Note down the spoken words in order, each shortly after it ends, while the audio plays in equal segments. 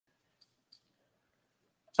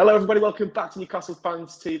Hello, everybody. Welcome back to Newcastle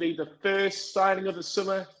Fans TV. The first signing of the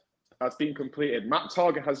summer has been completed. Matt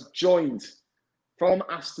Targett has joined from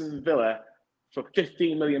Aston Villa for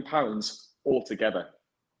 £15 million altogether.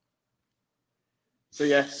 So,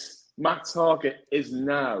 yes, Matt Targett is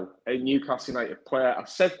now a Newcastle United player. I've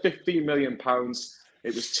said £15 million.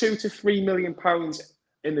 It was £2 to £3 million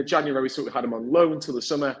in the January, so we had him on loan till the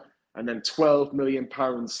summer, and then £12 million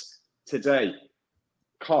today.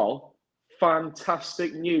 Carl,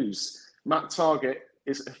 fantastic news. Matt Targett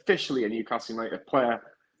is officially a Newcastle United player.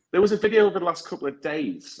 There was a video over the last couple of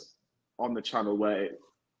days on the channel where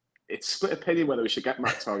it's split opinion whether we should get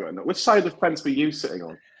Matt Targett or not. Which side of the fence were you sitting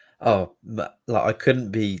on? Oh, like I couldn't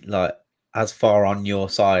be like as far on your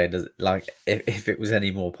side as like if it was any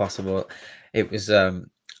more possible. It was I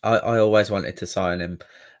always wanted to sign him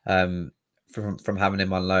from having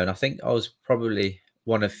him on loan. I think I was probably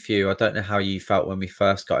one of few. I don't know how you felt when we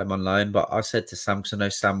first got him on loan, but I said to Sam, because I know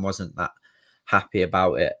Sam wasn't that happy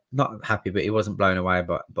about it. Not happy, but he wasn't blown away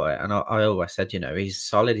by it. And I always said, you know, he's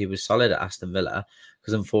solid. He was solid at Aston Villa,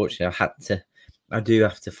 because unfortunately I do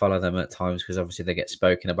have to follow them at times because obviously they get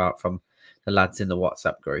spoken about from the lads in the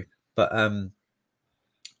WhatsApp group. But I'm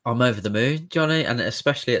over the moon, Johnny, and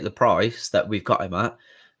especially at the price that we've got him at.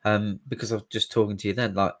 Because I was just talking to you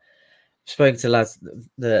then, like, spoken to lads,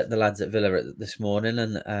 the lads at Villa this morning,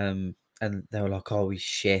 and they were like, "Oh, he's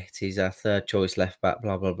shit. He's our third choice left back."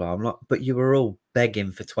 Blah blah blah. I'm like, but you were all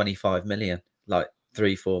begging for 25 million like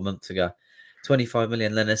 3-4 months ago. 25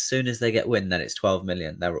 million. Then as soon as they get win, then it's 12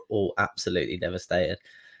 million. They were all absolutely devastated,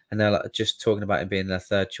 and they're like just talking about him being their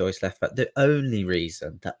third choice left back. The only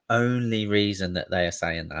reason that they are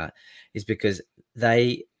saying that is because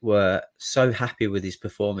they were so happy with his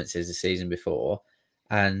performances the season before,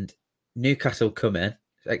 and Newcastle come in,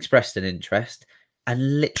 expressed an interest,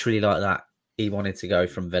 and literally like that, he wanted to go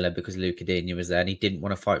from Villa because Luca Digne was there and he didn't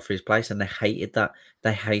want to fight for his place. And they hated that.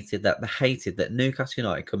 They hated that Newcastle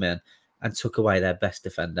United come in and took away their best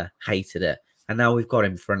defender. Hated it. And now we've got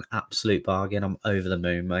him for an absolute bargain. I'm over the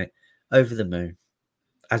moon, mate. Over the moon,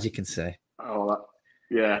 as you can see. Oh,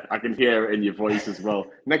 yeah, I can hear it in your voice as well.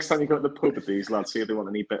 Next time you go to the pub with these lads, see if they want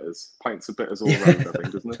any bitters. Pints of bitters all around, I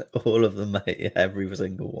think, isn't it? All of them, mate. Yeah, every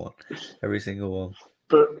single one. Every single one.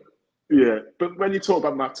 But when you talk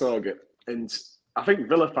about Matt Targett, and I think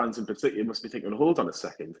Villa fans in particular must be thinking, hold on a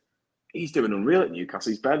second. He's doing unreal at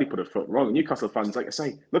Newcastle. He's barely put a foot wrong. Newcastle fans, like I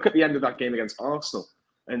say, look at the end of that game against Arsenal.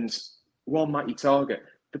 And Matty Targett,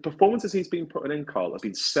 the performances he's been putting in, Carl, have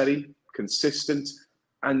been steady, consistent.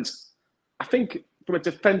 And I think from a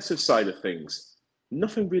defensive side of things,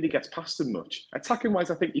 nothing really gets past him much.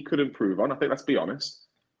 Attacking-wise, I think he could improve on. I think, let's be honest.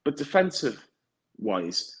 But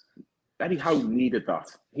defensive-wise, Eddie Howe needed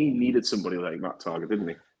that. He needed somebody like Matt Targett, didn't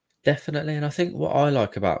he? Definitely. And I think what I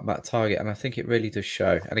like about Matt Targett, and I think it really does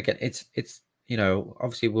show, and again, it's you know,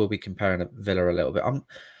 obviously we'll be comparing Villa a little bit.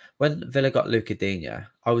 When Villa got Luca Digne,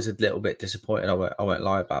 I was a little bit disappointed. I won't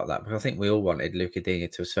lie about that, because I think we all wanted Luca Digne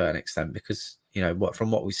to a certain extent, because, you know,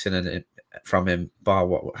 from what we've seen from him, bar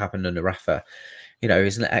what happened under Rafa, you know,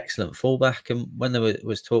 he's an excellent fullback. And when there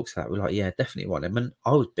was talks of that, we were like, yeah, definitely want him. And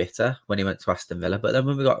I was bitter when he went to Aston Villa. But then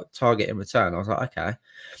when we got Targett in return, I was like, okay.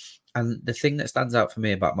 And the thing that stands out for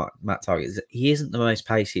me about Matt Targett is that he isn't the most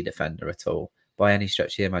pacey defender at all by any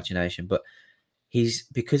stretch of the imagination. But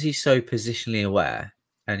because he's so positionally aware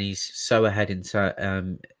and he's so ahead in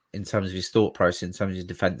terms of his thought process, in terms of his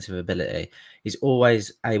defensive ability, he's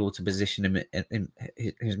always able to position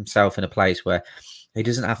himself in a place where he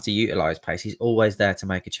doesn't have to utilize pace. He's always there to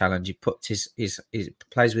make a challenge. He puts his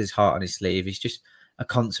plays with his heart on his sleeve. He's just a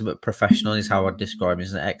consummate professional, is how I'd describe him.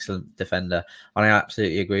 He's an excellent defender. And I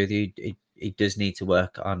absolutely agree with you. He does need to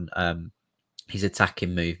work on his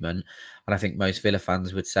attacking movement. And I think most Villa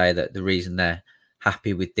fans would say that the reason they're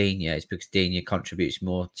happy with Digne is because Digne contributes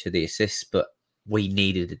more to the assists, but we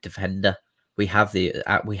needed a defender. We have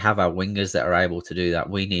our wingers that are able to do that.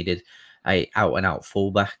 We needed a out-and-out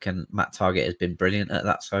fullback, and Matt Targett has been brilliant at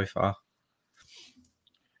that so far.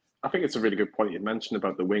 I think it's a really good point you mentioned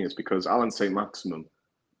about the wingers, because saint-maximin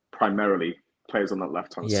primarily plays on that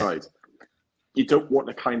left-hand side. You don't want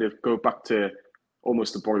to kind of go back to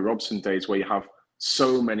almost the Boy Robson days where you have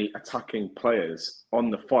so many attacking players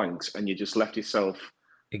on the flanks and you just left yourself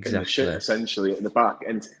in the shit, essentially, at the back.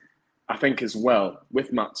 And I think as well,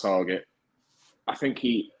 with Matt Targett, I think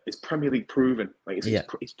he is Premier League proven. Like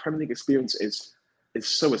his Premier League experience is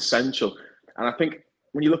so essential. And I think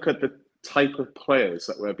when you look at the type of players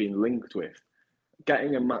that we're being linked with,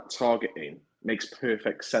 getting a Matt Targett in makes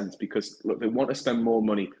perfect sense, because look, they want to spend more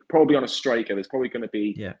money, probably on a striker. There's probably going to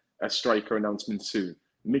be a striker announcement soon.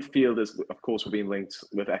 Midfielders, of course, were being linked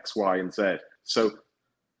with X, Y, and Z. So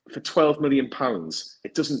for £12 million,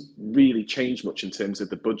 it doesn't really change much in terms of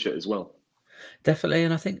the budget as well. Definitely,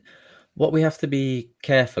 and I think what we have to be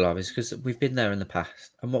careful of is because we've been there in the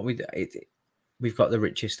past, and we've got the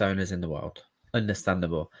richest owners in the world,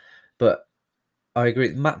 understandable, but I agree.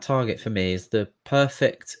 Matt Targett for me is the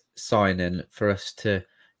perfect signing for us to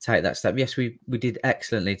take that step. Yes, we did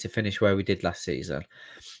excellently to finish where we did last season,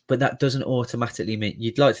 but that doesn't automatically mean,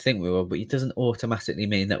 you'd like to think we will, but it doesn't automatically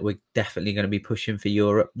mean that we're definitely going to be pushing for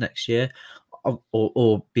Europe next year,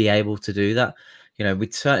 or be able to do that. You know,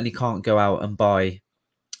 we certainly can't go out and buy,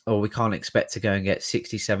 or we can't expect to go and get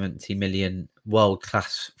 60, 70 million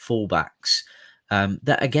world-class fullbacks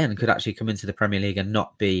that, again, could actually come into the Premier League and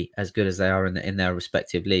not be as good as they are in their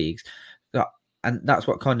respective leagues. And that's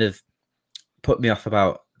what kind of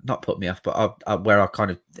not put me off, but where I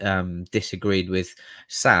kind of disagreed with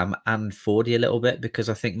Sam and Fordy a little bit, because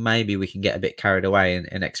I think maybe we can get a bit carried away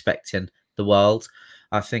in expecting the world.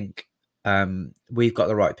 I think we've got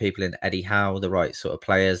the right people in Eddie Howe, the right sort of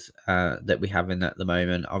players that we have in at the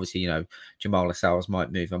moment. Obviously, you know, Jamal Lascelles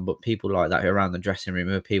might move on, but people like that who are around the dressing room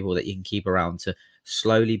are people that you can keep around to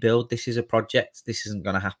slowly build. This is a project. This isn't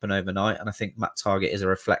going to happen overnight. And I think Matt Targett is a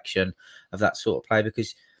reflection of that sort of play,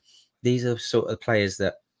 because these are sort of players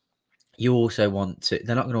that you also want to,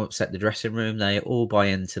 they're not going to upset the dressing room. They all buy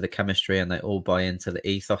into the chemistry and they all buy into the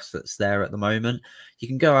ethos that's there at the moment. You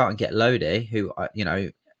can go out and get Lodi, who, you know,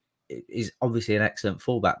 is obviously an excellent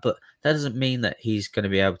fullback, but that doesn't mean that he's going to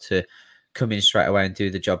be able to come in straight away and do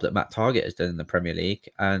the job that Matt Targett has done in the Premier League.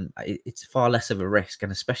 And it's far less of a risk,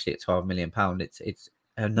 and especially at £12 million, it's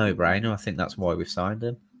a no-brainer. I think that's why we've signed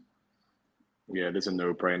him. Yeah, it is a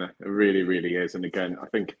no-brainer. It really, really is. And again, I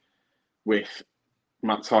think with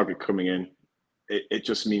Matt Targett coming in, it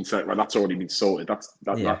just means that, well, that's already been sorted.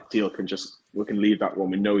 That deal we can leave that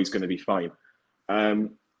one. We know he's going to be fine.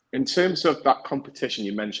 In terms of that competition,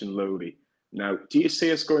 you mentioned Lodi. Now, do you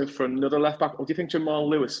see us going for another left back, or do you think Jamal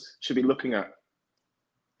Lewis should be looking at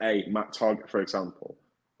Matt Targett, for example,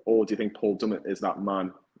 or do you think Paul Dummett is that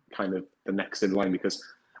man, kind of the next in line? Because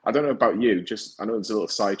I don't know about you, I know there's a little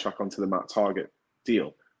sidetrack onto the Matt Targett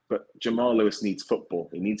deal, but Jamal Lewis needs football.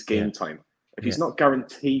 He needs game time. If he's not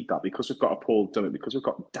guaranteed that, because we've got a Paul Dummett, because we've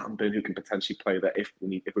got Dan Burn who can potentially play there if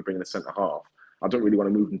we bring in a centre half, I don't really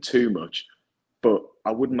want to move him too much. But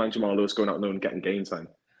I wouldn't mind Jamal Lewis going out and getting game time.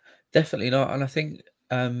 Definitely not. And I think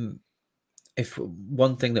if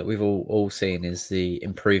one thing that we've all seen is the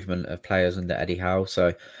improvement of players under Eddie Howe.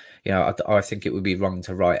 So, you know, I think it would be wrong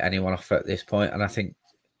to write anyone off at this point. And I think,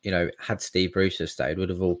 you know, had Steve Bruce have stayed, would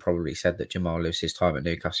have all probably said that Jamal Lewis's time at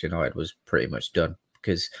Newcastle United was pretty much done.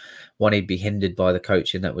 Because one, he'd be hindered by the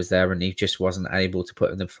coaching that was there, and he just wasn't able to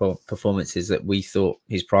put in the performances that we thought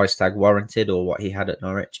his price tag warranted, or what he had at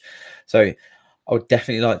Norwich. So I would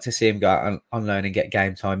definitely like to see him go out on loan and get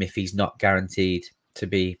game time if he's not guaranteed to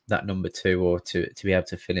be that number 2, or to be able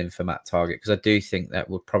to fill in for Matt Targett. Because I do think that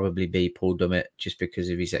would probably be Paul Dummett, just because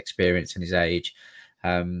of his experience and his age.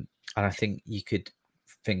 And I think you could,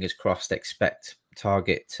 fingers crossed, expect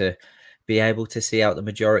Targett to be able to see out the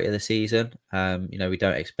majority of the season. You know, we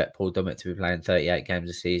don't expect Paul Dummett to be playing 38 games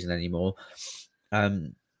a season anymore. But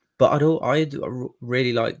I'd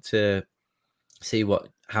really like to see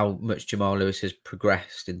how much Jamal Lewis has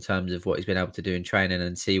progressed in terms of what he's been able to do in training,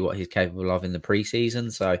 and see what he's capable of in the pre-season.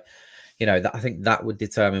 So, you know, I think that would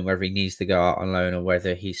determine whether he needs to go out on loan, or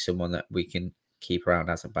whether he's someone that we can keep around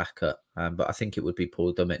as a backup. But I think it would be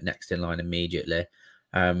Paul Dummett next in line immediately.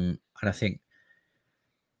 And I think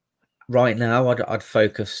right now, I'd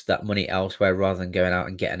focus that money elsewhere rather than going out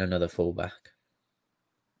and getting another fullback.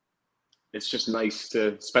 It's just nice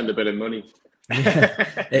to spend a bit of money. Yeah,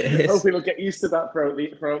 hopefully we'll get used to that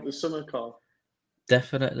throughout the summer, Carl.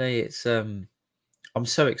 Definitely, it's I'm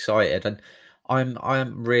so excited, and I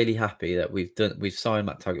am really happy that we've signed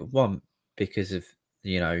Matt Targett. One, because of,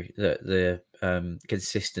 you know, the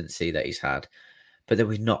consistency that he's had, but that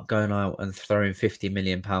we're not going out and throwing £50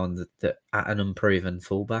 million at an unproven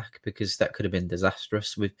fullback, because that could have been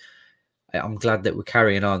disastrous. I'm glad that we're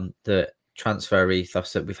carrying on the transfer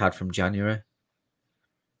ethos that we've had from January.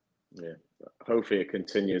 Yeah, hopefully it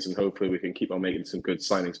continues, and hopefully we can keep on making some good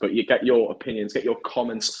signings. But you get your opinions, get your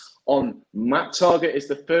comments on Matt Targett is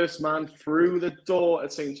the first man through the door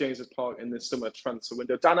at St James's Park in the summer transfer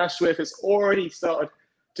window. Dan Ashworth has already started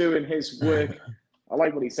doing his work. I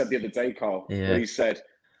like what he said the other day, Carl. Yeah. What he said,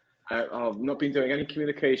 I've not been doing any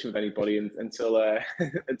communication with anybody until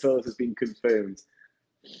until this has been confirmed.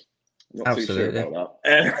 Not Absolutely. too sure about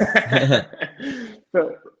that.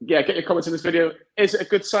 But yeah, get your comments in this video. Is it a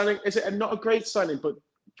good signing? Is it not a great signing? But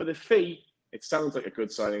for the fee, it sounds like a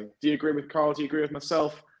good signing. Do you agree with Carl? Do you agree with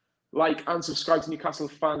myself? Like and subscribe to Newcastle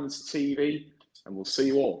Fans TV, and we'll see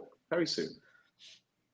you all very soon.